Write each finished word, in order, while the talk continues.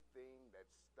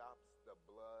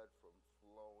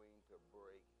going to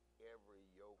break every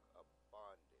yoke of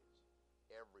bondage,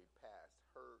 every past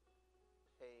hurt,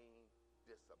 pain,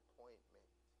 disappointment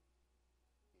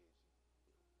is you.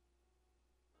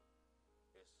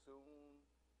 As soon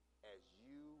as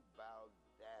you bow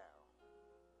down,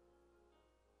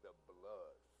 the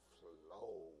blood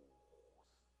flows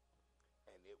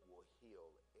and it will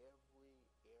heal every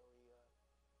area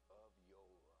of your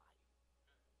life.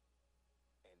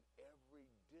 And every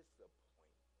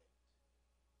disappointment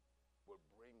will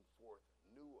bring forth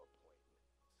new appointments.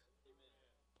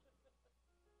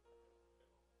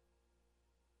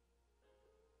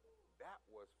 That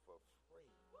was for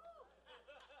free.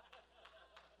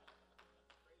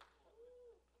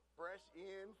 Fresh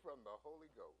in from the Holy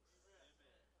Ghost.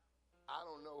 I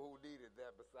don't know who needed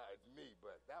that besides me,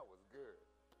 but that was good.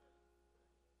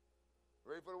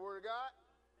 Ready for the word of God?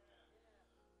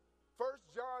 1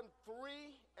 John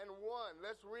 3:1.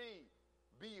 Let's read.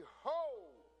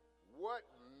 Behold, what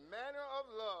manner of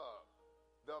love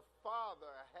the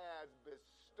Father has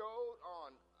bestowed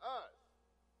on us,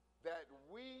 that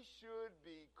we should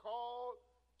be called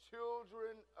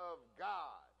children of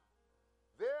God.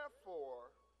 Therefore,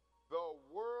 the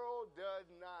world does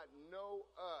not know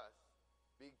us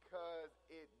because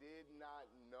it did not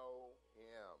know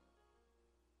him.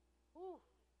 Whew.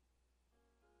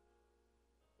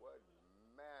 What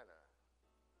manner,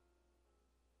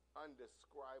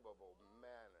 undescribable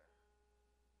manner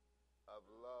of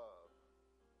love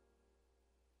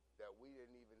that we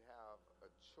didn't even have a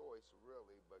choice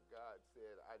really, but God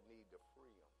said, I need to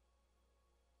free him.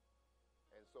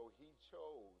 And so he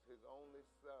chose his only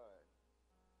son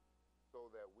so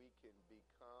that we can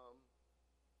become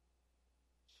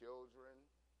children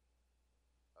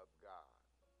of God.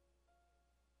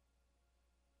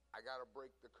 I got to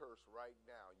break the curse right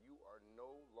now. You are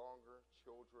no longer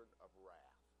children of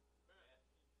wrath.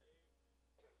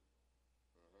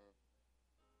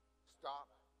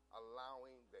 Stop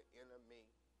allowing the enemy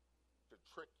to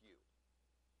trick you.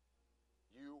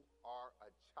 You are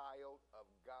a child of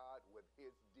God with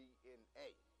his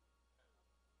DNA.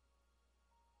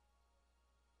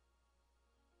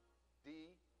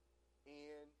 DNA.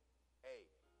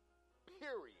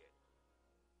 Period.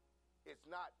 It's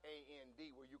not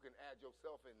A-N-D where you can add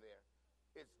yourself in there.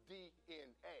 It's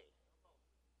DNA.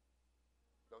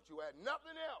 Don't you add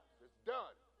nothing else. It's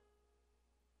done.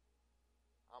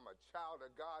 I'm a child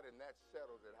of God and that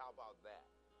settles it. How about that?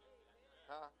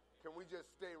 Huh? Can we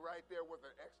just stay right there with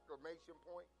an exclamation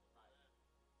point?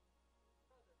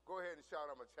 Go ahead and shout,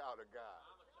 I'm a child of God.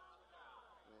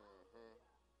 Mm-hmm.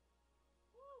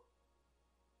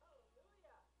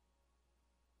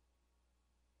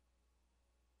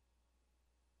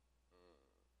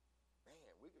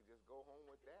 Man, we could just go home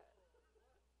with that.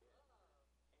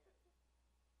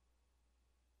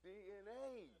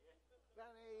 DNA,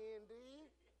 not A-N-D.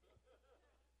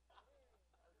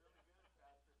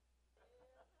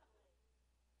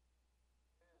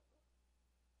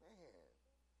 Man,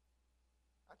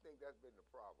 I think that's been the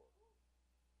problem.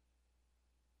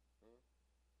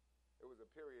 It was a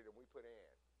period and we put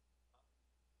in.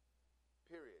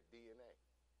 Period, DNA.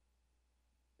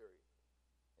 Period.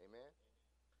 Amen?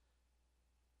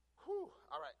 Whew.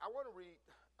 All right, I want to read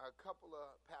a couple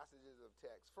of passages of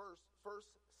text. First,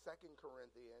 2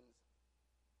 Corinthians,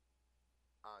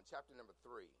 chapter number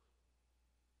 3.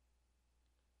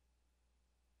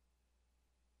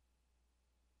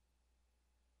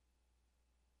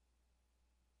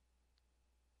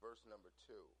 Verse number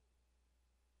 2.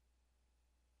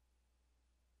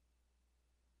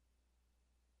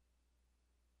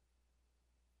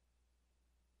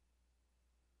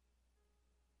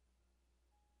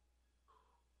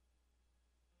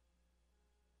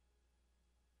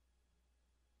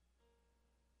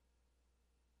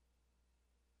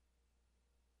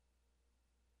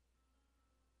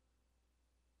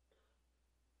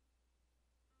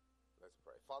 Let's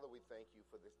pray. Father, we thank you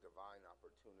for this divine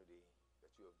opportunity that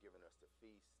you have given us to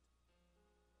feast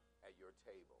at your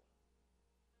table.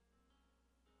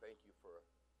 Thank you for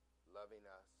loving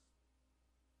us,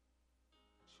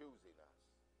 choosing us,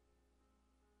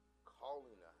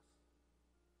 calling us,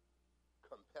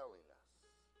 compelling us,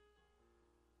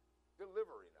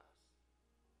 delivering us,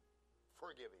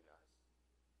 forgiving us,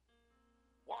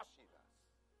 washing us,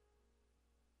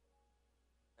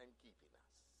 and keeping us.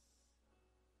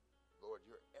 Lord,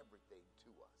 you're everything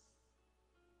to us.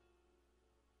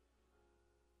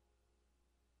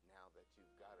 Now that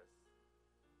you've got us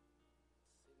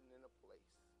sitting in a place,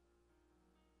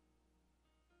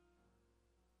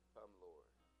 come, Lord,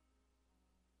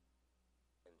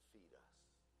 and feed us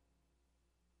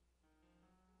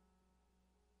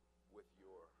with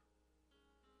your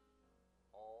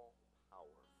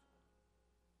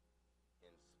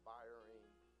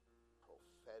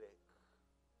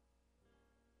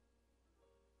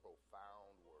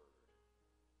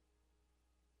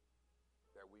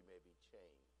be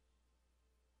changed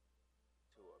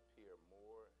to appear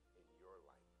more in your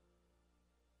likeness.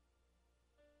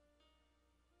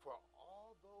 For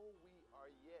although we are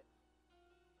yet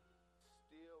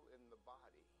still in the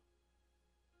body,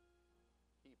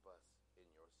 keep us in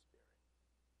your spirit.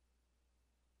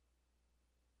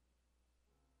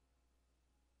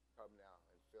 Come now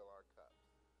and fill our cups,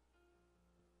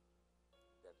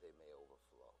 that they may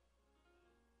overflow,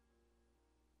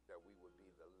 that we would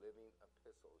be the living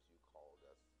epistles you called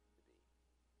us to be.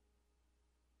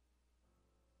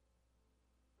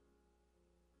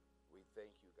 We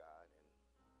thank you, God, and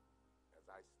as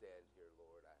I stand here,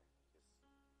 Lord, I just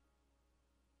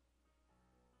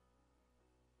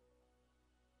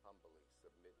humbly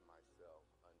submit myself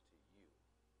unto you,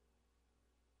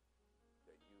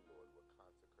 that you, Lord, will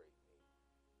consecrate me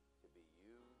to be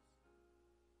used,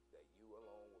 that you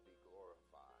alone will be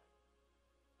glorified,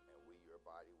 and we, your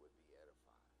body, would be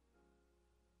edified.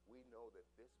 We know that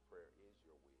this prayer is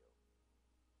your will,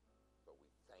 so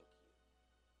we thank you.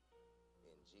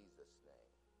 In Jesus'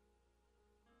 name,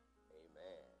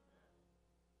 amen.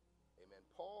 Amen.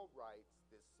 Paul writes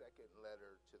this second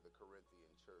letter to the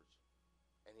Corinthian church,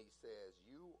 and he says,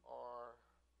 you are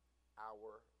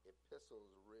our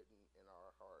epistles written in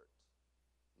our hearts,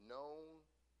 known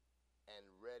and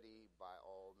ready by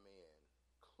all men.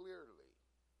 Clearly,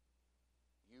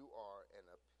 you are an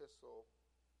epistle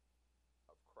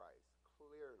of Christ.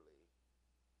 Clearly,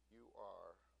 you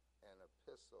are an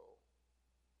epistle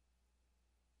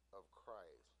of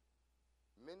Christ,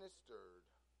 ministered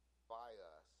by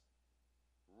us,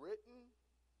 written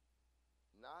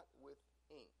not with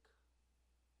ink,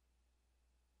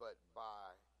 but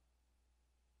by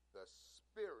the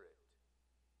Spirit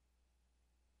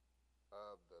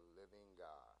of the living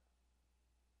God.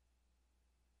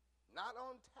 Not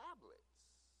on tablets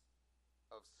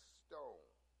of stone,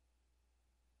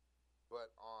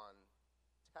 but on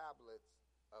tablets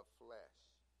of flesh.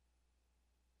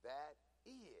 That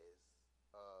is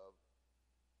of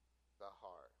the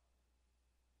heart.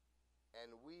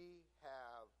 And we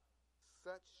have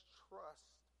such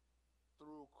trust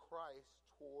through Christ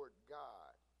toward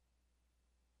God,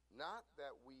 not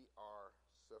that we are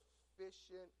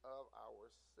sufficient of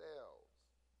ourselves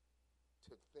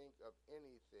to think of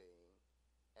anything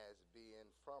as being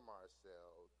from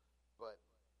ourselves, but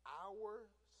our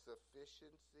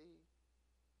sufficiency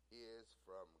is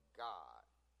from God,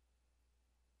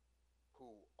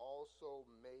 who also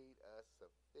made us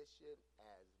sufficient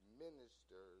as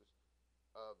ministers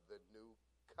of the new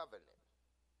covenant,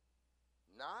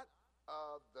 not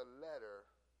of the letter,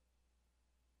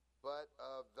 but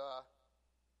of the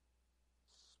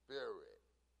Spirit.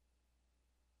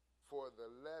 For the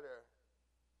letter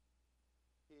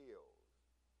kills,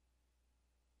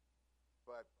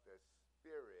 but the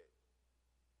Spirit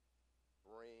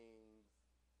brings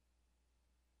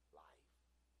life.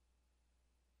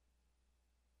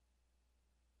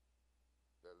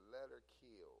 The letter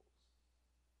kills,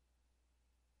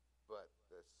 but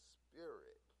the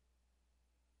Spirit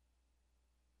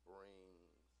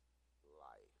brings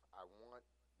life. I want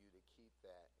you to keep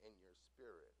that in your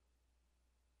spirit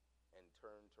and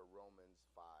turn to Romans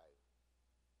 5,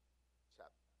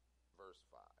 verse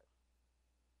 5.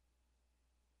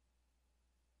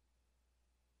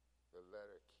 The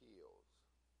letter kills,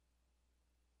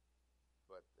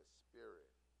 but the Spirit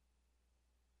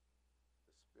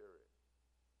brings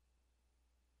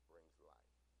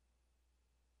life.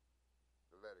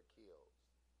 The letter kills,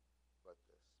 but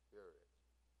the Spirit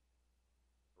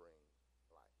brings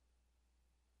life.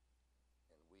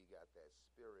 And we got that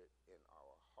Spirit in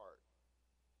our heart,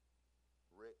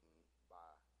 written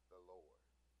by the Lord.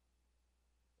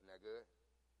 Isn't that good?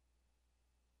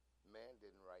 Man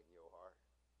didn't write in your heart.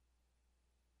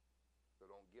 So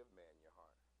don't give man your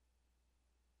heart.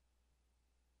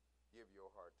 Give your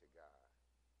heart to God.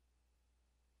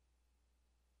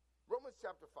 Romans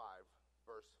chapter 5,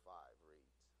 verse 5 reads,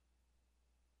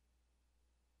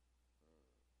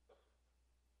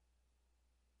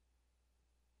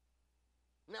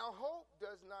 Now hope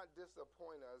does not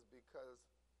disappoint us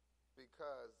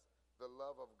because the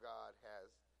love of God has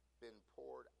been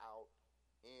poured out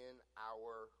in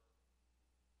our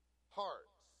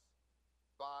hearts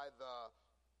by the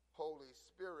Holy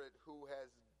Spirit who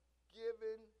was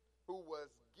given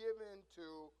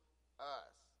to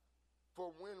us.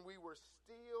 For when we were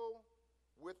still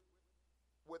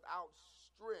without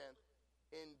strength,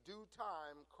 in due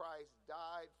time Christ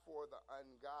died for the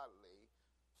ungodly.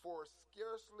 For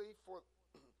scarcely for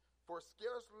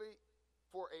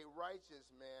a righteous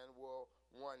man will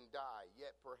one die,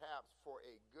 yet perhaps for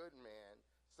a good man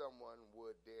someone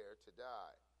would dare to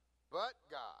die. But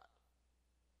God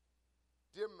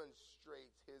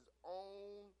demonstrates his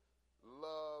own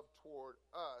love toward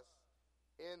us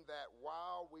in that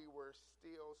while we were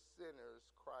still sinners,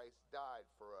 Christ died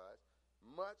for us.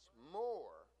 Much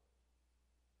more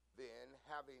then,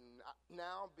 having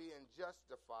now being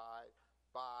justified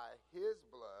by his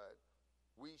blood,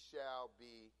 we shall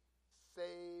be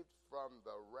saved from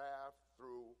the wrath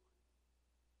through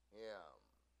him.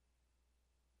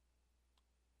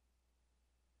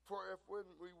 For if when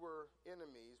we were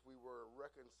enemies, we were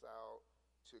reconciled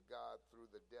to God through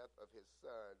the death of his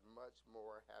Son, much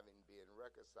more having been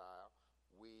reconciled,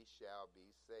 we shall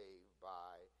be saved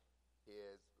by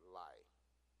his life.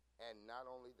 And not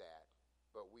only that,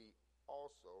 but we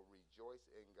also rejoice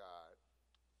in God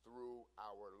through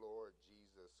our Lord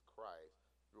Jesus Christ,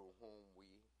 through whom we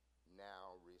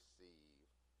now receive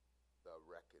the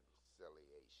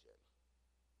reconciliation.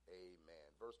 Amen.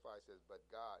 Verse 5 says, but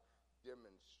God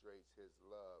demonstrates his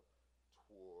love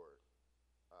toward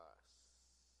us.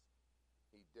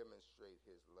 He demonstrates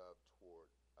his love toward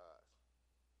us.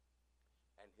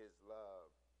 And his love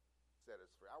set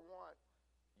us free. I want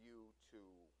you to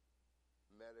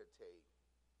meditate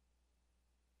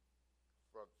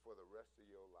for the rest of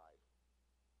your life.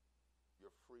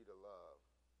 You're free to love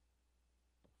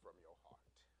from your heart.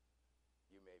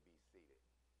 You may be seated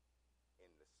in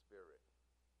the spirit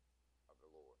of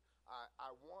the Lord.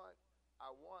 I want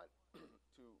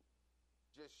to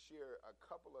just share a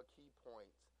couple of key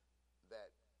points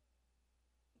that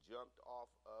jumped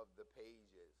off of the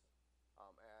pages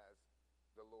as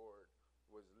the Lord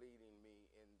was leading me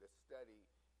in the study.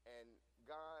 And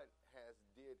God has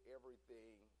did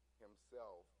everything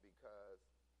himself because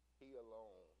he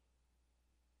alone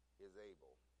is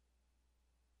able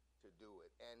to do it.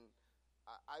 And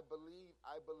I believe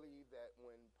that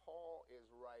when Paul is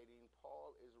writing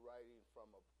from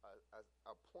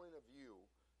a point of view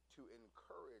to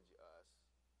encourage us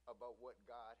about what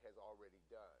God has already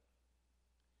done.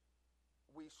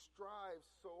 We strive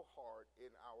so hard in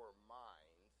our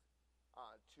minds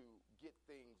to get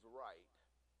things right,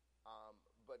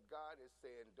 but God is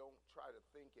saying, don't try to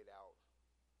think it out,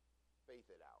 faith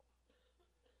it out.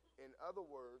 In other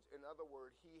words,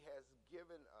 he has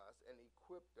given us and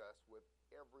equipped us with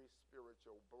every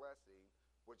spiritual blessing,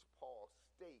 which Paul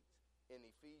states in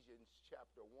Ephesians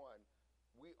chapter 1.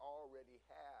 We already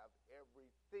have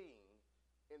everything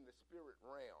in the spirit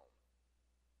realm.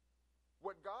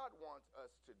 What God wants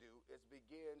us to do is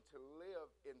begin to live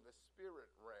in the spirit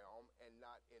realm and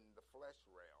not in the flesh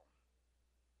realm.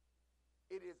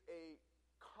 It is a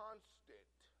constant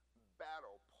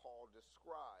battle Paul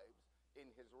describes in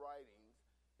his writings.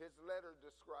 His letter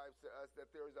describes to us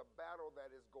that there is a battle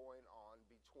that is going on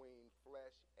between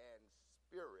flesh and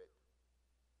spirit.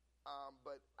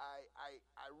 But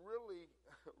I really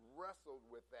wrestled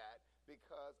with that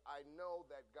because I know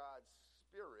that God's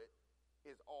spirit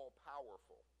is all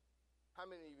powerful. How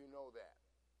many of you know that?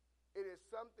 It is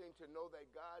something to know that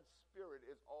God's spirit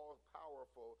is all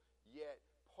powerful, yet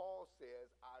Paul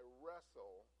says, I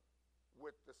wrestle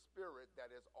with the spirit that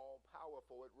is all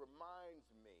powerful. It reminds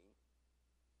me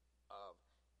of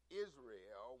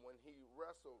Israel when he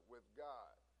wrestled with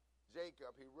God.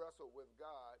 Jacob, he wrestled with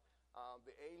God,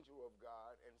 the angel of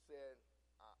God, and said,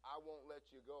 I won't let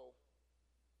you go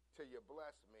till you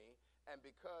bless me. And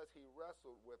because he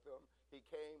wrestled with him, he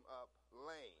came up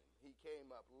lame. He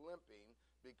came up limping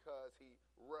because he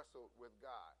wrestled with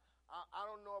God. I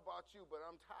don't know about you, but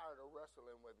I'm tired of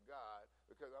wrestling with God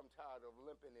because I'm tired of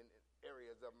limping in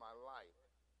areas of my life.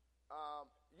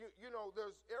 You know,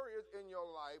 there's areas in your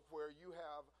life where you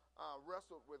have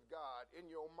wrestled with God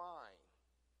in your mind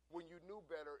when you knew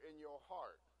better in your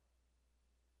heart.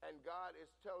 And God is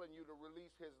telling you to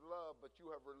release his love, but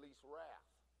you have released wrath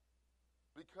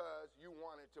because you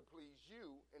wanted to please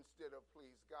you instead of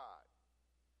please God.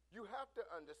 You have to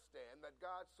understand that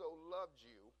God so loved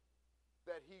you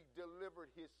that he delivered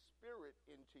his spirit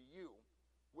into you,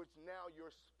 which now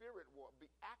your spirit will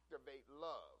activate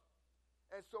love.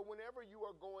 And so whenever you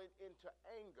are going into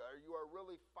anger, you are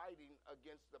really fighting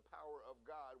against the power of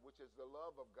God, which is the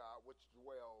love of God, which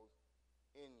dwells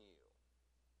in you.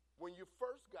 When you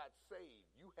first got saved,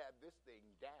 you had this thing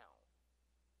down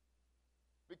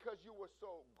because you were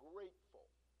so grateful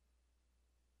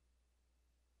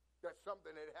that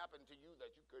something had happened to you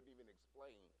that you couldn't even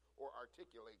explain or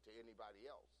articulate to anybody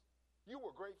else. You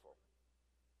were grateful.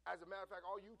 As a matter of fact,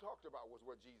 all you talked about was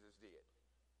what Jesus did.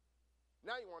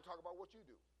 Now you want to talk about what you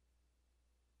do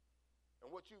and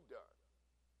what you've done.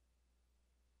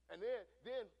 And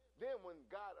then when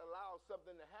God allows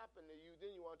something to happen to you, then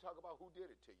you want to talk about who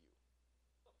did it to you.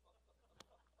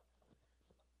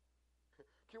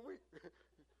 Can we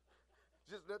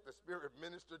just let the Spirit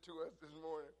minister to us this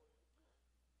morning?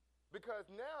 Because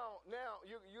now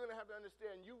you're going to have to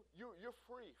understand you're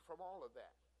free from all of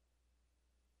that.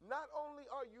 Not only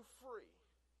are you free,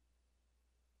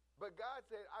 but God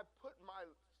said, I put my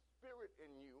Spirit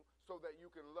in you so that you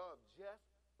can love just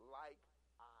like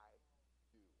I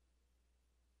do.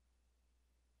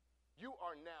 You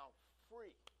are now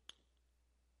free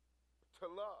to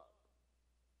love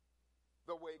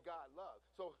the way God loves.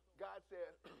 So God said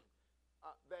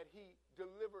that he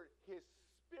delivered his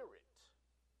Spirit.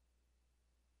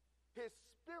 His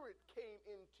Spirit came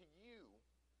into you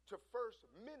to first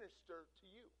minister to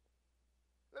you.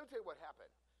 Let me tell you what happened.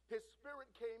 His Spirit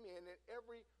came in, and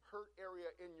every hurt area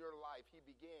in your life, he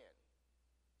began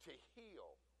to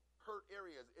heal hurt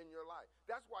areas in your life.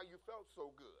 That's why you felt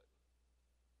so good,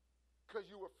 because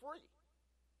you were free.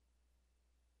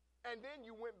 And then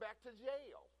you went back to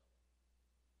jail.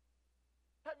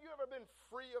 Have you ever been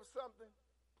free of something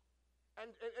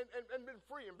and been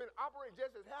free and been operating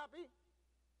just as happy?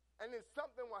 And then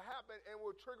something will happen and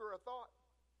will trigger a thought,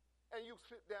 and you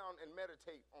sit down and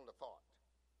meditate on the thought.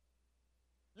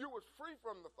 You were free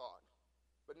from the thought,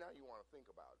 but now you want to think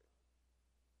about it.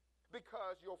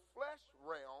 Because your flesh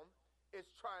realm is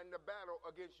trying to battle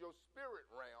against your spirit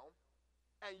realm,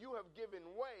 and you have given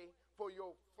way for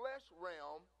your flesh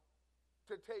realm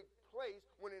to take place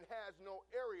when it has no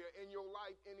area in your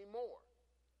life anymore.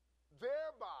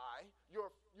 Thereby,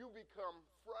 you become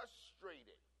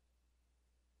frustrated,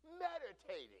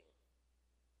 meditating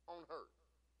on hurt,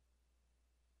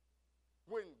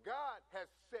 when God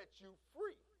has set you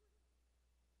free.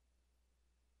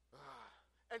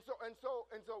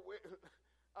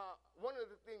 One of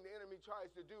the things the enemy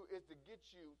tries to do is to get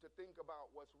you to think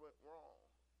about what's went wrong.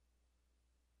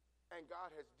 And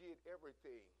God has did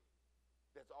everything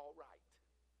that's all right.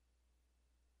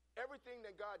 Everything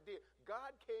that God did,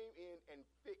 God came in and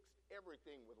fixed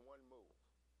everything with one move.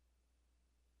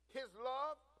 His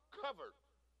love covered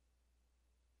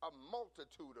a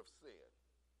multitude of sin.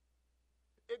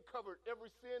 It covered every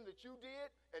sin that you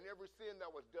did and every sin that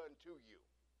was done to you.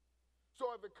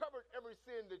 So if it covered every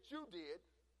sin that you did,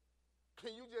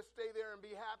 can you just stay there and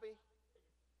be happy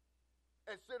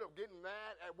instead of getting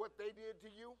mad at what they did to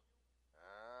you?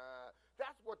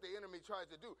 That's what the enemy tries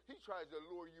to do. He tries to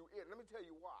lure you in. Let me tell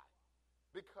you why.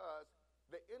 Because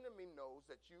the enemy knows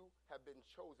that you have been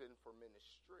chosen for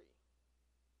ministry.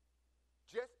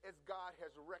 Just as God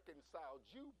has reconciled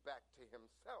you back to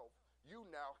himself, you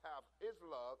now have his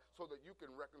love so that you can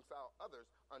reconcile others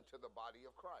unto the body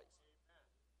of Christ. Amen.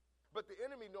 But the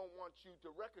enemy don't want you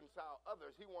to reconcile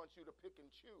others. He wants you to pick and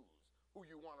choose who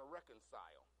you want to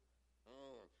reconcile.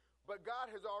 But God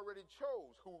has already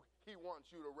chose who he wants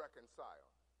you to reconcile.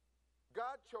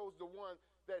 God chose the one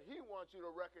that he wants you to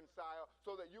reconcile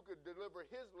so that you could deliver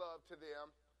his love to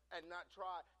them and not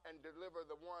try and deliver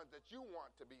the ones that you want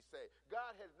to be saved.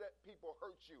 God has let people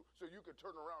hurt you so you could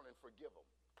turn around and forgive them.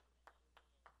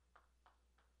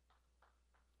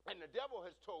 And the devil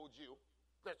has told you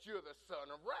that you're the son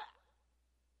of wrath.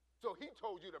 So he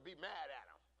told you to be mad at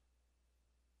him.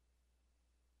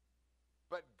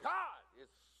 But God is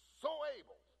so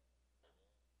able.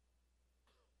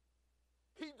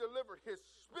 He delivered his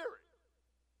Spirit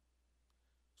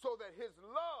so that his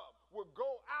love would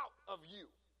go out of you.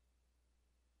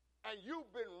 And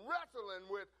you've been wrestling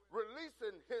with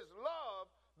releasing his love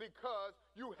because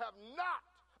you have not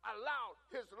allowed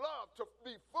his love to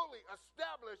be fully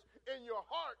established in your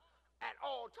heart at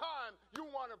all times. You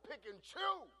want to pick and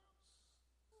choose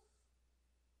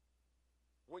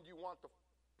when you want the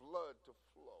blood to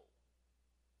flow.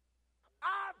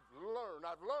 I've learned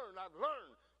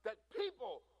that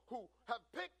people who have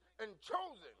picked and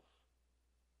chosen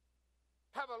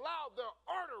have allowed their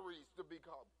arteries to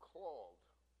become clogged.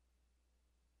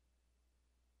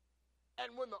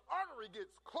 And when the artery gets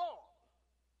clogged,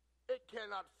 it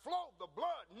cannot flow the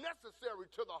blood necessary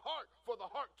to the heart for the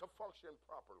heart to function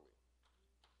properly.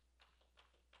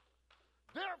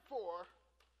 Therefore,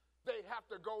 they have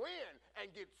to go in and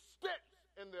get stents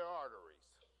in their arteries.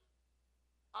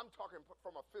 I'm talking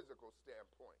from a physical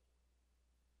standpoint.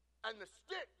 And the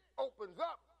stent opens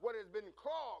up what has been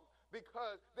clogged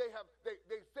because they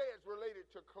say it's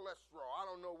related to cholesterol. I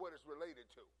don't know what it's related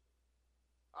to.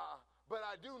 But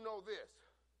I do know this,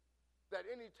 that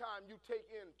anytime you take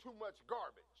in too much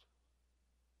garbage,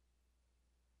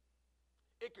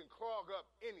 it can clog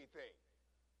up anything.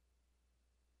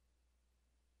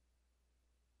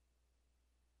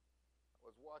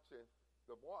 I was watching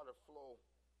the water flow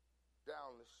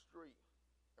down the street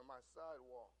on my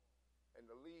sidewalk, and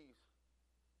the leaves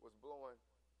was blowing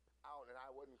out, and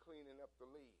I wasn't cleaning up the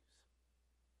leaves.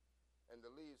 and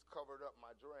the leaves covered up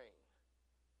my drain,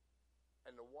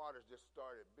 and the water just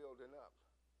started building up.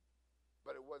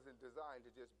 But it wasn't designed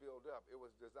to just build up. It was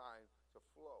designed to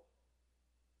flow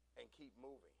and keep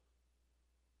moving.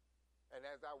 And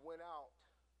as I went out,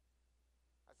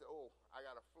 I said, oh, I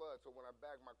got a flood. So when I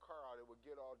backed my car out, it would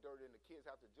get all dirty and the kids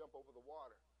have to jump over the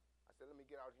water. I said, let me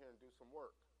get out here and do some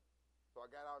work. So I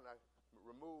got out and I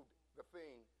removed the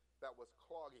thing that was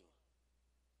clogging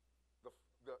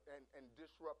and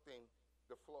disrupting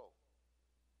the flow.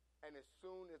 And as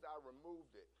soon as I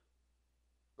removed it,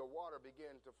 the water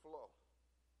began to flow.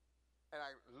 And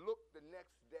I looked the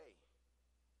next day,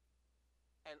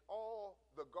 and all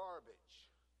the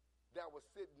garbage that was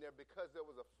sitting there, because there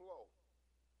was a flow,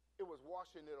 it was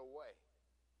washing it away.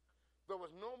 There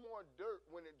was no more dirt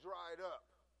when it dried up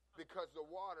because the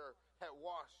water had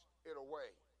washed it away.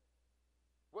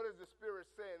 What is the Spirit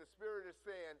saying? The Spirit is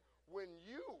saying, when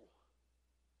you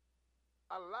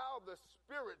allow the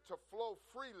Spirit to flow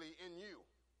freely in you,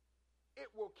 it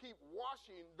will keep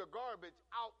washing the garbage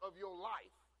out of your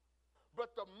life.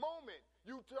 But the moment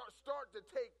you start to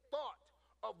take thought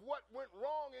of what went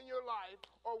wrong in your life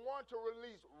or want to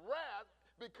release wrath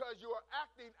because you are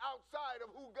acting outside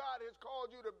of who God has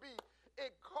called you to be,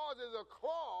 it causes a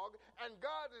clog, and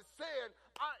God is saying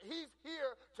he's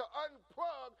here to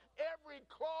unplug every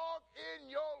clog in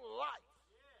your life.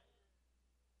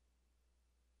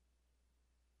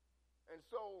 And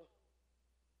so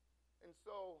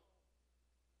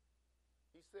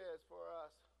he says for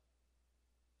us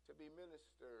to be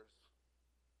ministers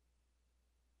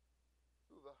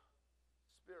through the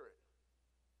Spirit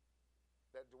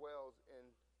that dwells in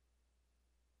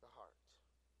the heart.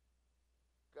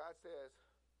 God says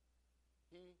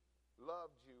he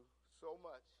loved you so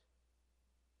much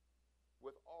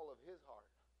with all of his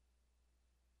heart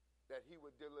that he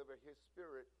would deliver his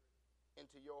Spirit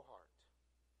into your heart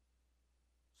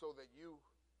so that you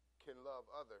can love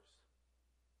others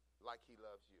like he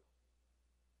loves you.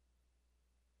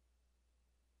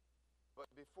 But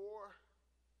before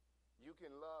you can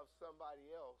love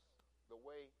somebody else the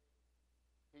way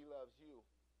he loves you,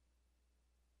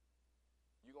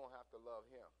 you're going to have to love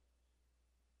him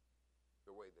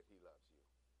the way that he loves you.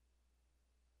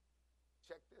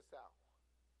 Check this out.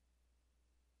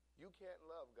 You can't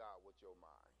love God with your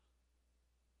mind.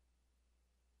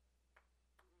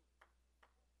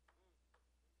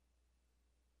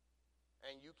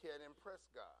 And you can't impress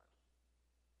God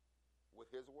with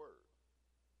his word.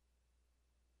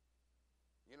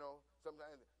 You know,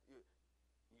 sometimes you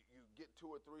get 2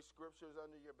 or 3 scriptures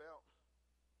under your belt,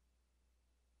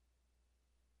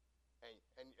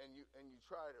 and you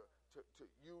try to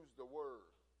use the word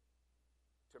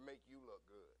to make you look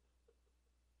good.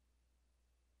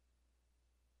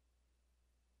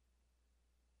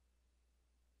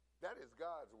 That is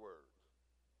God's word,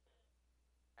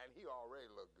 and he already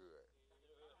looked good.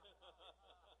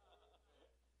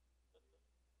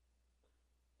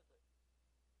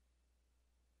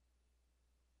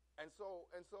 And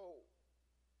so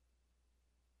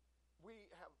we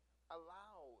have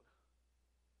allowed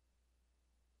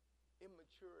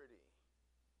immaturity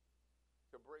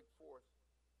to break forth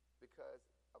because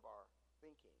of our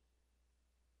thinking.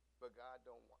 But God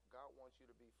wants you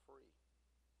to be free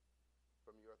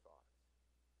from your thoughts.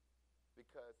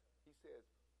 Because he says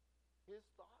his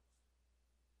thoughts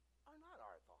are not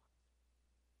our thoughts.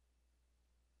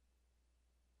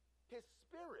 His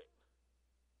Spirit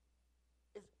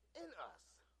is in us.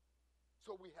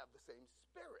 So we have the same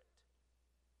Spirit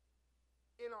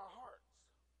in our hearts.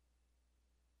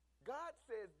 God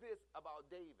says this about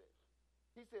David.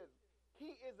 He says,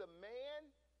 he is a man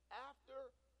after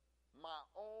my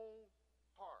own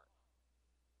heart.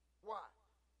 Why?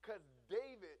 Because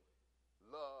David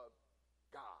loved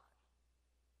God.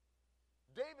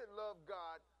 David loved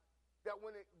God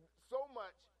so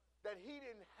much that he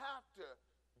didn't have to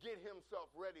get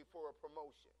himself ready for a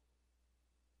promotion.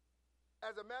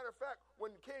 As a matter of fact,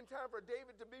 when it came time for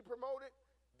David to be promoted,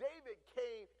 David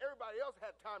came, everybody else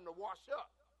had time to wash up.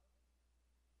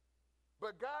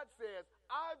 But God says,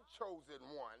 I've chosen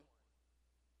one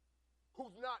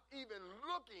who's not even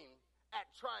looking at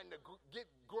trying to get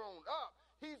grown up.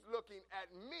 He's looking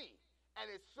at me and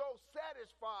is so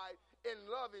satisfied in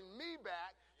loving me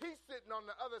back. He's sitting on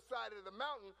the other side of the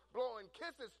mountain blowing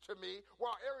kisses to me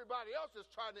while everybody else is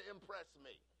trying to impress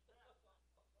me.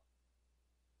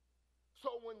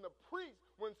 So when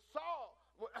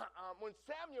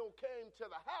Samuel came to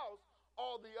the house,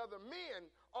 all the other men,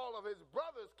 all of his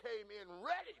brothers came in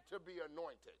ready to be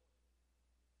anointed.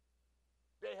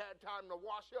 They had time to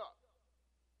wash up.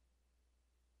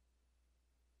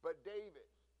 But David,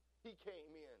 he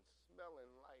came in smelling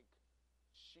like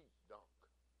sheep dunk.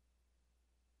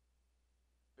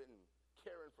 Been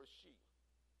caring for sheep.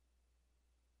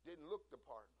 Didn't look the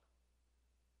part,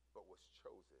 but was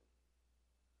chosen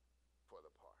for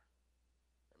the part.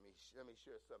 Let me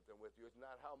share something with you. It's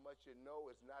not how much you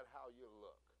know. It's not how you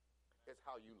look. It's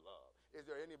how you love. Is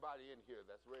there anybody in here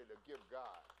that's ready to give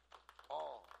God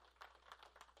all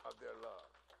of their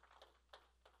love?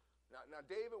 Now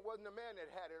David wasn't a man that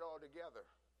had it all together.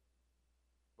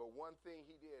 But one thing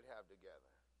he did have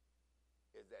together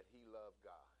is that he loved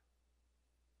God.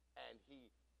 And he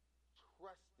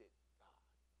trusted God.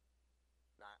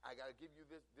 Now, I got to give you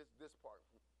this part.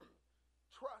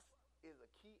 Trust is a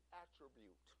key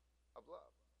attribute of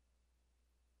love.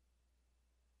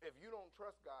 If you don't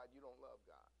trust God, you don't love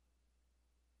God.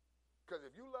 Because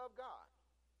if you love God,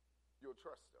 you'll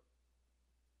trust him.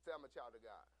 Say, I'm a child of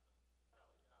God.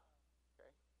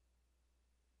 Okay?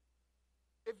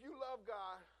 If you love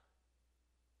God,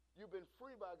 you've been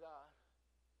free by God,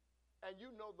 and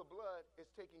you know the blood is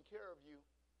taking care of you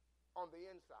on the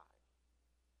inside.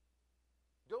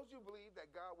 Don't you believe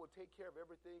that God will take care of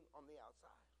everything on the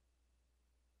outside?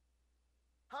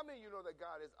 How many of you know that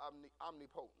God is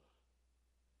omnipotent?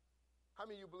 How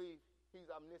many of you believe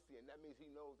he's omniscient? That means he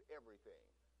knows everything.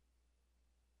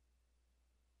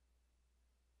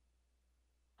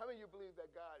 How many of you believe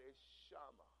that God is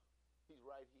Shammah? He's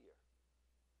right here.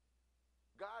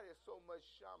 God is so much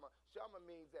Shammah. Shammah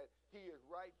means that he is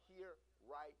right here,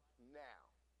 right now.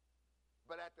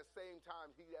 But at the same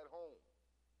time, he's at home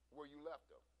where you left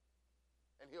him.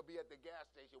 And he'll be at the gas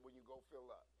station when you go fill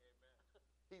up. Amen.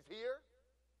 He's here.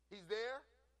 He's there.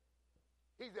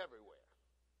 He's everywhere.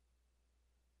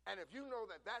 And if you know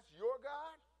that that's your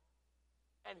God,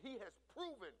 and he has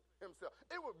proven himself,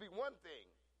 it would be one thing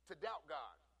to doubt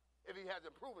God if he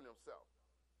hasn't proven himself.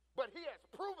 But he has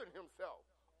proven himself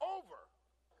over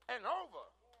and over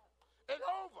and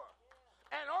over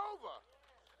and over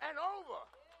and over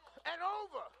and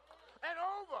over and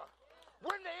over.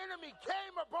 When the enemy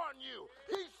came upon you,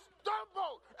 he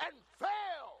stumbled and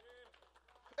fell.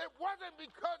 It wasn't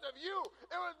because of you.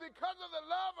 It was because of the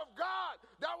love of God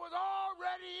that was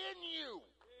already in you.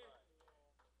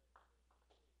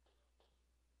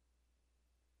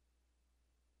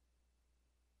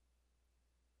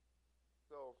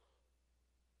 So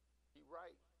he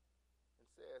writes and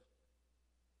says,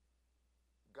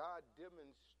 God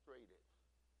demonstrated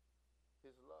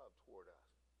his love toward us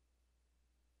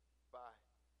by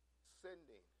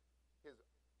sending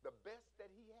the best that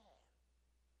he had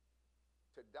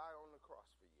to die on the cross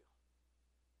for you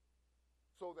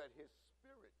so that his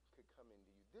spirit could come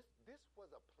into you. This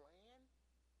was a plan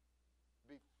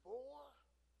before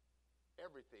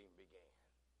everything began.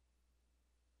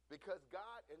 Because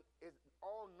God is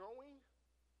all-knowing,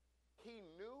 he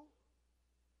knew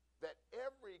that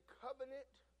every covenant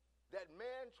that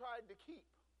man tried to keep,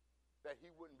 that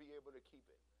he wouldn't be able to keep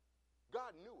it.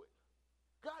 God knew it.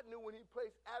 God knew when he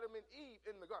placed Adam and Eve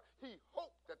in the garden. He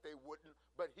hoped that they wouldn't,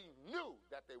 but he knew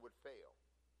that they would fail.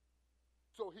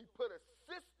 So he put a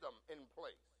system in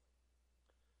place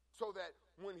so that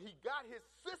when he got his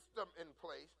system in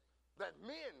place, that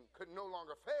men could no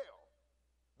longer fail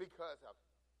because of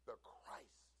the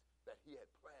Christ that he had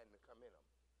planned to come in them.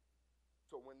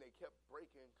 So when they kept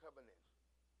breaking covenant,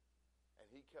 and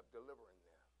he kept delivering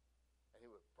them, and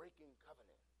he was breaking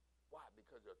covenant. Why?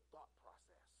 Because their thought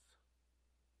process,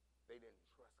 they didn't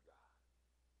trust God.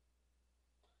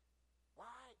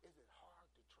 Why is it hard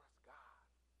to trust God?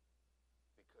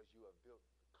 Because you have built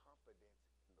confidence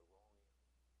in the wrong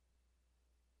area.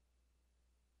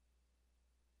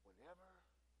 Whenever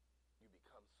you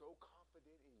become so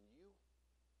confident in you,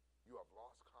 you have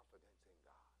lost confidence in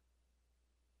God.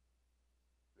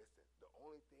 Listen, the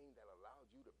only thing that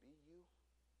allows you to be you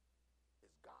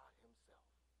is God himself.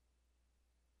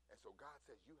 And so God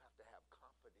says you have to have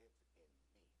confidence in me.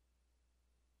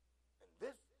 And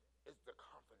this is the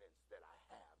confidence that I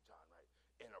have, John Wright,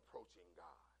 in approaching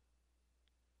God.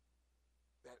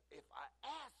 That if I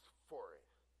ask for it,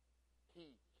 he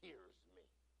hears me.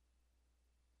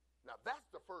 Now that's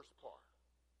the first part.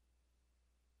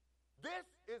 This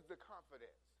is the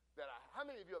confidence that how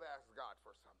many of you have asked God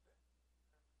for something?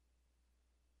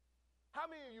 How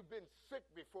many of you been sick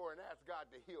before and asked God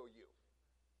to heal you?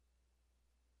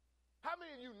 How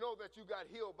many of you know that you got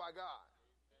healed by God?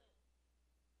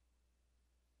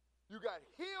 You got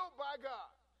healed by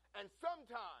God. And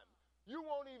sometimes you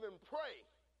won't even pray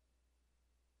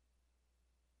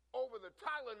over the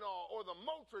Tylenol or the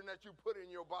Motrin that you put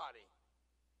in your body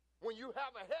when you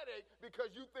have a headache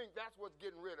because you think that's what's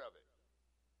getting rid of it.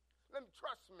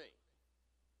 Trust me.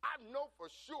 I know for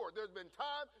sure there's been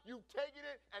times you've taken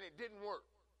it and it didn't work.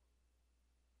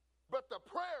 but the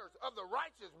prayers of the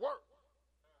righteous work.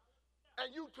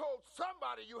 And you told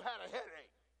somebody you had a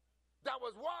headache that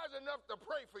was wise enough to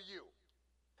pray for you.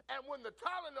 And when the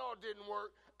Tylenol didn't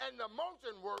work and the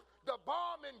Motrin worked, the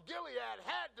balm in Gilead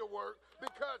had to work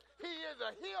because he is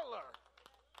a healer.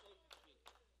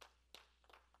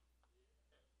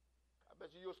 I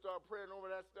bet you'll start praying over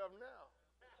that stuff now.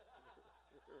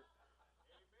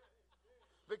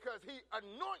 Because he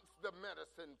anoints the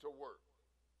medicine to work.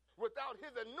 Without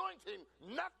his anointing,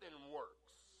 nothing works.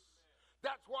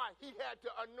 That's why he had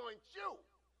to anoint you,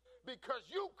 because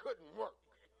you couldn't work.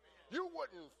 You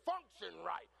wouldn't function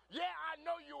right. Yeah, I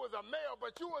know you was a male,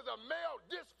 but you was a male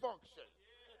dysfunction.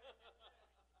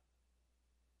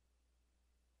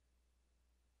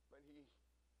 But he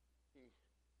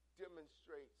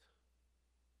demonstrates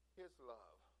his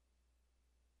love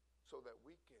so that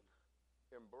we can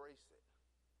embrace it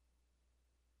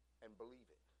and believe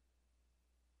it.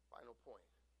 Final point.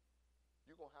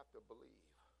 You're going to have to believe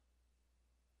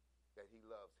that he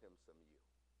loves him some you.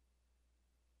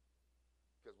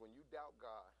 Because when you doubt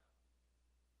God,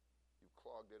 you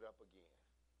clogged it up again.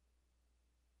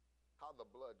 How the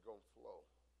blood gonna flow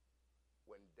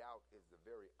when doubt is the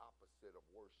very opposite of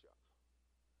worship.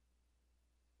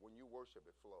 When you worship,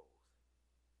 it flows.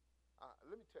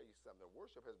 Let me tell you something.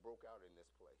 Worship has broke out in this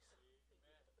place.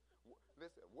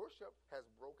 Listen, worship has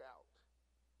broke out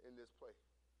in this place.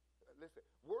 Listen,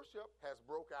 worship has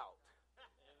broke out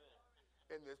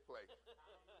in this place.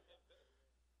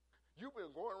 You've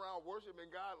been going around worshiping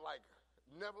God like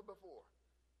never before.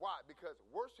 Why? Because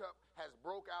worship has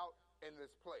broke out in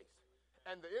this place.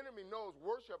 And the enemy knows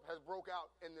worship has broke out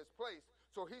in this place,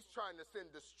 so he's trying to send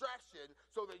distraction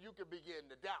so that you can begin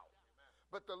to doubt.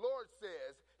 But the Lord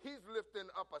says he's lifting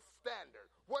up a standard.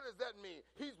 What does that mean?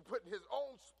 He's putting his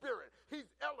own spirit. He's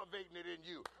elevating it in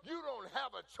you. You don't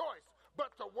have a choice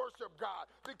but to worship God,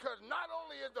 because not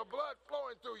only is the blood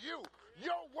flowing through you,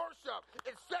 your worship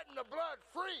is setting the blood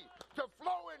free to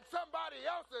flow in somebody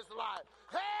else's life.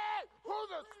 Hey, who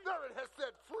the Spirit has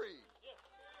set free?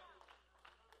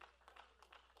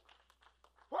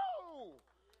 Whoa!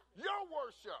 Your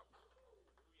worship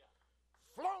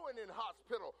flowing in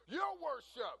hospital. Your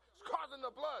worship is causing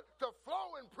the blood to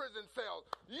flow in prison cells.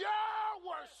 Your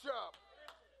worship.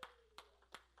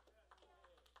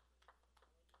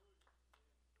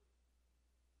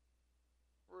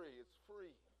 Free. It's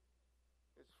free.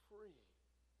 It's free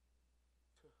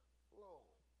to flow.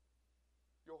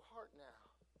 Your heart now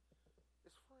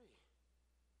is free.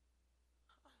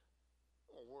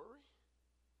 Don't worry.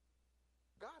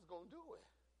 God's going to do it.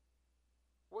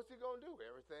 What's he going to do?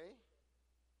 Everything.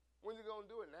 When's he going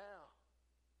to do it? Now.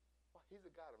 Well, he's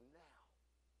a God of now.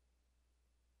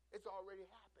 It's already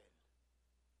happened.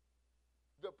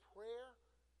 The prayer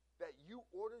that you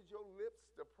ordered your lips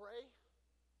to pray,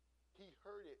 he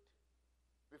heard it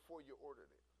before you ordered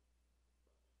it.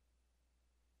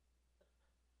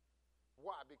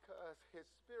 Why? Because his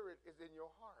spirit is in your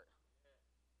heart.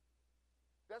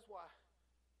 That's why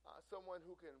someone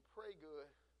who can pray good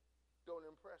don't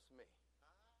impress me.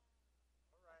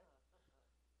 All right.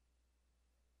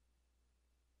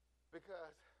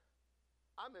 Because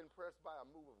I'm impressed by a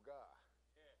move of God.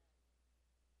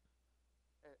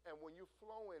 And when you're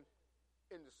flowing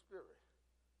in the spirit,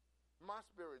 my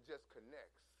spirit just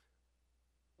connects.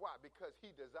 Why? Because he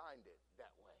designed it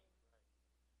that way.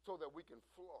 So that we can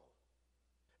flow.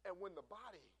 And when the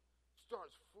body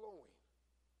starts flowing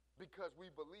because we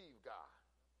believe God,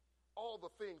 all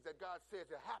the things that God says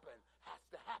to happen has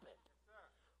to happen.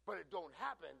 But it don't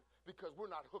happen because we're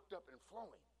not hooked up and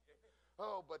flowing.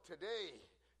 Oh, but today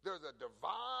there's a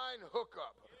divine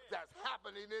hookup that's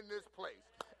happening in this place.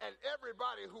 And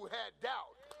everybody who had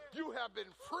doubt, you have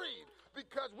been freed,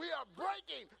 because we are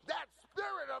breaking that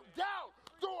spirit of doubt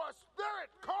through a spirit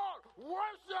called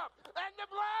worship. And the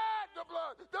blood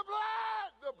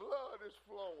is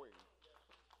flowing.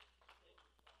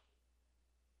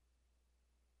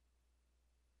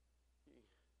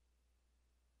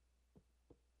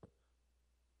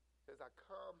 He says, I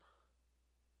come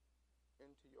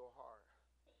into your heart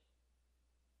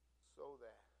so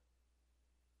that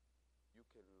you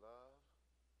can love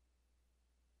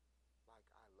like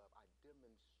I love. I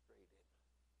demonstrated.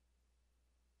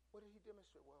 What did he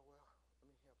demonstrate? Well, let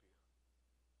me help you.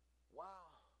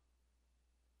 While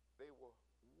they were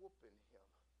whooping him,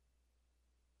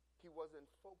 he wasn't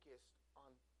focused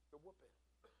on the whooping.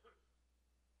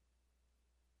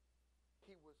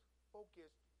 He was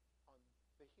focused on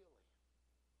the healing.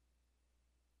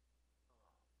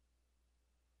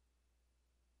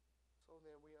 So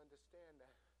then we understand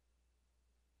that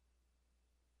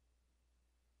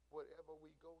whatever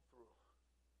we go through,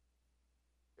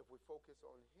 if we focus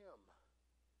on him,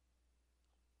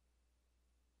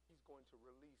 he's going to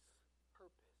release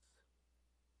purpose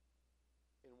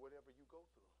in whatever you go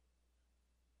through.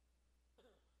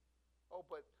 Oh,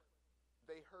 but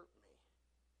they hurt me.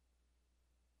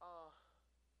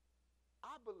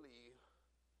 I believe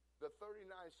the 39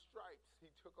 stripes he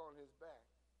took on his back,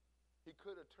 he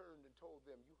could have turned and told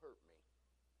them, you hurt me.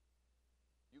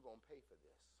 You're going to pay for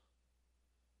this.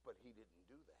 But he didn't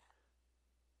do that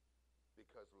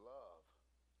because love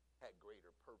had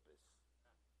greater purpose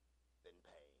than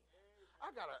pain.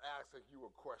 I got to ask you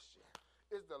a question.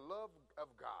 Is the love of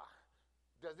God,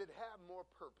 does it have more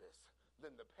purpose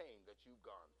than the pain that you've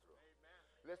gone through?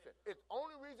 Listen, it's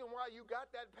only reason why you got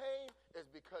that pain is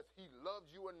because he loves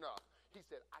you enough. He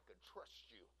said, I could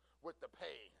trust you with the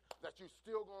pain, that you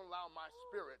still going to allow my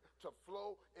spirit to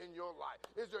flow in your life.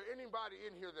 Is there anybody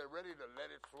in here that ready to let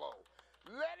it flow?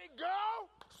 Let it go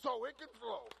so it can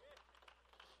flow.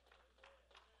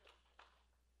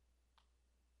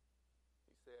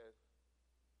 He said,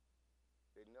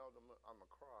 they nailed him on the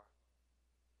cross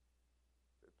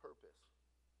with purpose.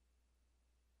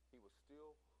 He was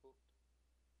still hooked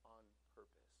on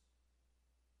purpose.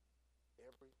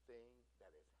 Everything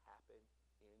that has happened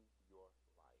in your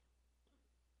life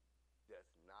does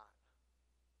not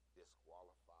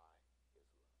disqualify his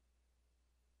love.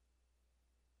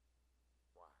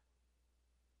 Why?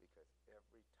 Because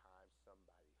every time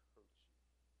somebody hurts you,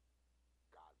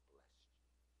 God blessed you.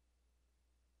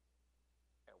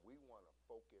 And we want to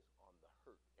focus on the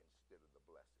hurt instead of the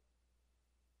blessing.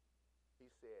 He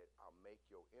said, I'll make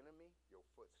your enemy your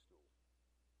footstool.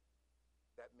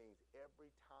 That means every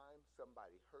time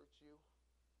somebody hurts you,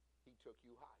 he took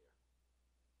you higher.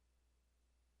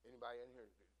 Anybody in here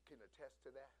can attest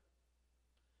to that?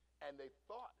 And they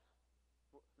thought,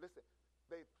 listen,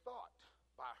 they thought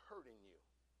by hurting you,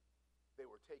 they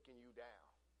were taking you down.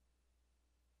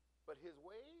 But his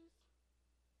ways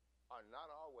are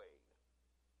not our ways.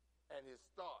 And his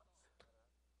thoughts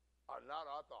are not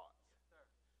our thoughts.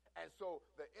 And so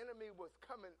the enemy was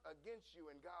coming against you,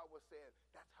 and God was saying,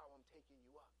 that's how I'm taking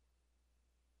you up.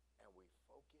 And we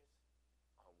focus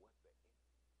on what the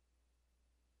enemy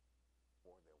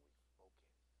more than we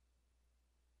focus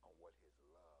on what his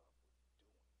love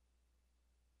was doing.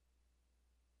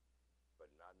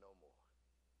 But not no more.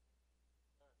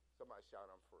 Somebody shout,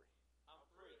 I'm free. I'm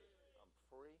free. I'm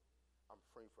free. I'm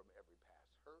free from every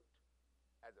past hurt.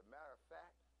 As a matter of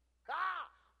fact,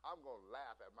 I'm going to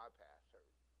laugh at my past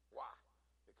hurt. Why?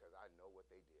 Because I know what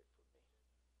they did for me.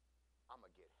 I'm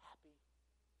going to get happy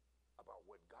about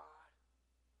what God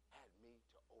had me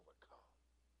to overcome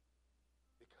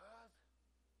because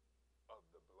of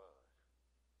the blood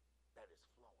that is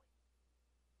flowing.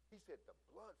 He said the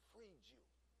blood freed you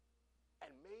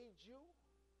and made you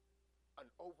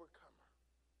an overcomer.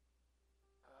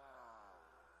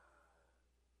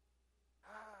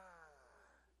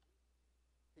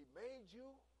 He made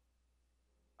you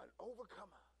an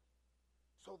overcomer.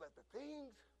 So that the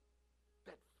things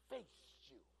that faced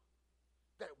you,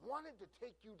 that wanted to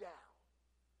take you down,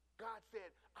 God said,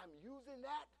 I'm using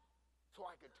that so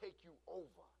I can take you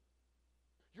over.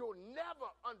 You'll never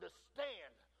understand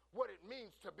what it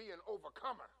means to be an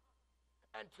overcomer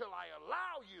until I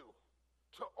allow you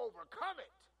to overcome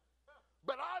it.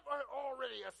 But I've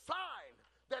already assigned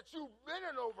that you've been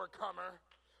an overcomer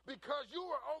because you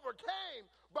were overcame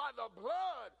by the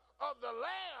blood of the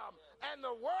Lamb and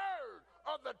the word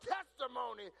of the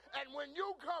testimony. And when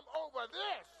you come over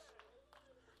this,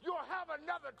 you'll have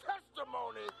another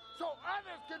testimony so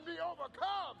others can be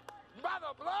overcome by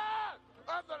the blood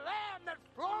of the Lamb that's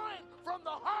flowing from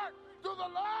the heart through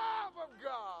the love of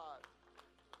God.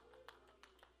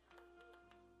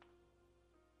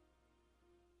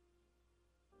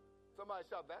 Somebody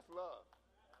shout, that's love.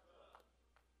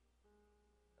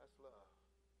 That's love.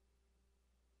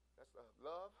 That's love.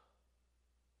 Love.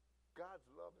 God's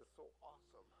love is so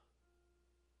awesome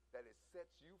that it sets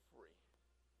you free.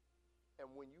 And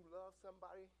when you love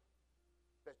somebody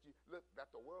that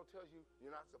the world tells you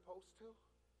you're not supposed to,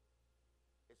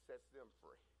 it sets them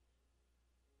free.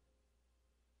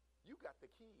 You got the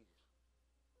keys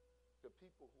to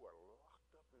people who are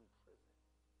locked up in prison.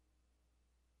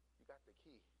 You got the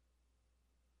key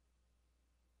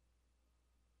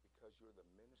because you're the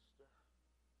minister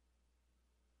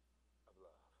of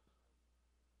love.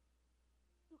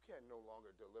 You can no longer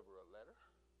deliver a letter.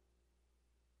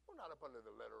 We're not up under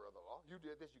the letter of the law. You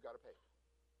did this, you got to pay.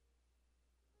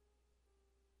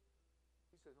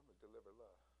 He says, I'm going to deliver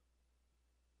love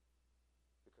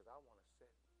because I want to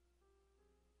set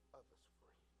others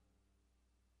free.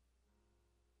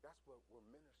 That's what we're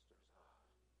ministers of.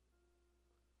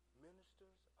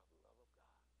 Ministers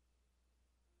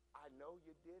I know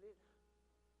you did it.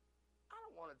 I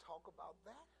don't want to talk about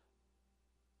that.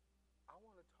 I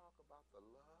want to talk about the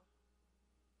love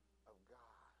of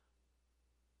God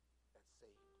that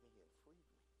saved me and freed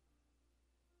me.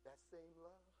 That same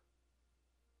love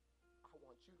I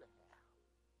want you to have.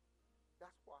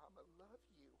 That's why I'm going to love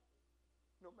you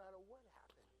no matter what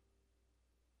happened.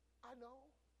 I know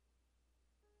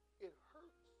it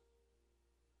hurts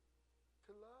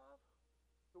to love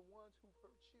the ones who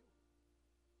hurt you.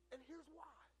 And here's why.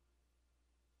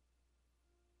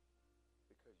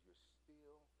 Because you're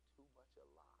still too much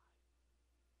alive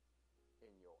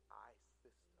in your I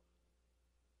system.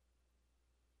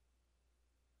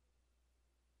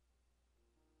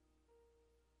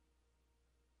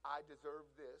 I deserve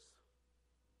this.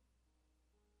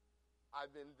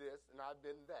 I've been this and I've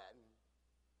been that. And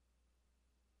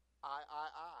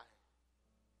I.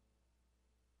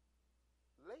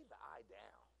 Lay the I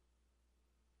down.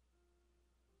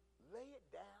 Lay it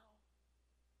down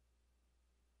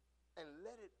and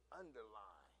let it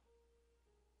underline.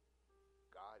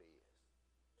 God is.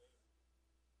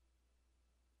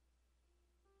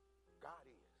 God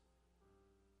is.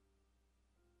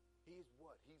 He's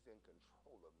what? He's in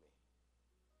control of me.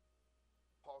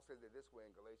 Paul says it this way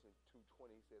in Galatians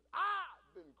 2:20. He says, I've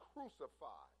been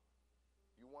crucified.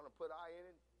 You want to put I in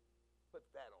it? Put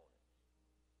that on it.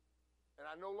 And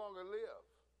I no longer live.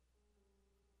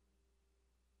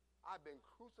 I've been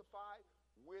crucified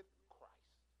with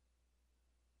Christ.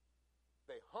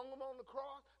 They hung him on the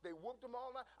cross. They whooped him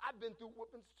all night. I've been through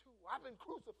whoopings too. I've been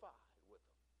crucified with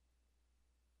him.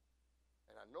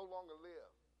 And I no longer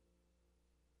live.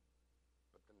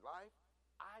 But the life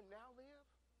I now live,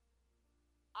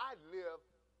 I live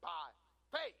by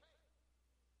faith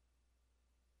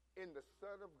in the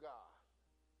Son of God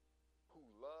who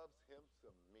loves him to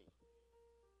me.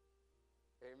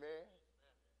 Amen.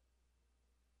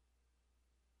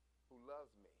 Who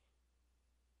loves me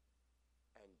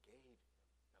and gave himself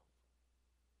for me.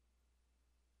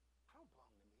 I don't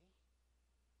belong to me.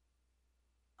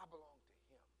 I belong to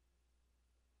him.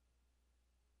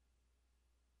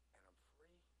 And I'm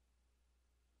free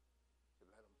to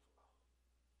let him flow.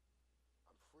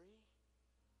 I'm free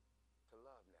to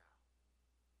love now.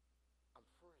 I'm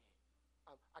free.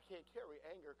 I can't carry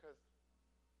anger because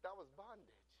that was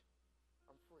bondage.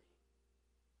 I'm free.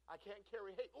 I can't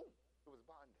carry hate. Ooh, it was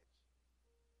bondage.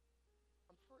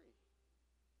 I'm free.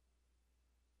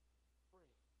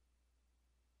 Free.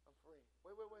 I'm free.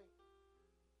 Wait.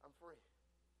 I'm free.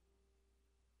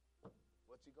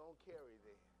 What you gonna carry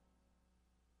then?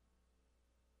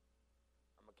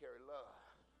 I'm gonna carry love.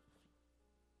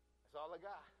 That's all I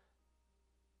got.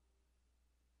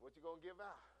 What you gonna give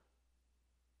out?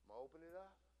 I'm gonna open it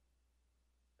up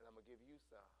and I'm gonna give you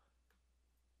some.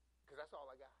 Because that's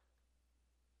all I got.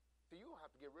 So you don't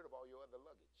have to get rid of all your other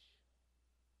luggage.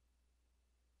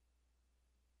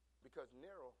 Because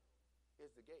narrow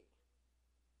is the gate.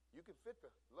 You can fit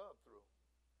the love through,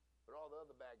 but all the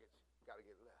other baggage got to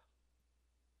get left.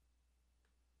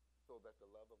 So that the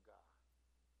love of God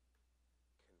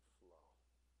can flow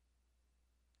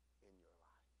in your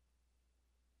life.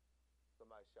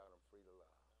 Somebody shout, I'm free to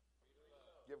love.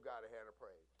 Give God a hand of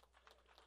praise.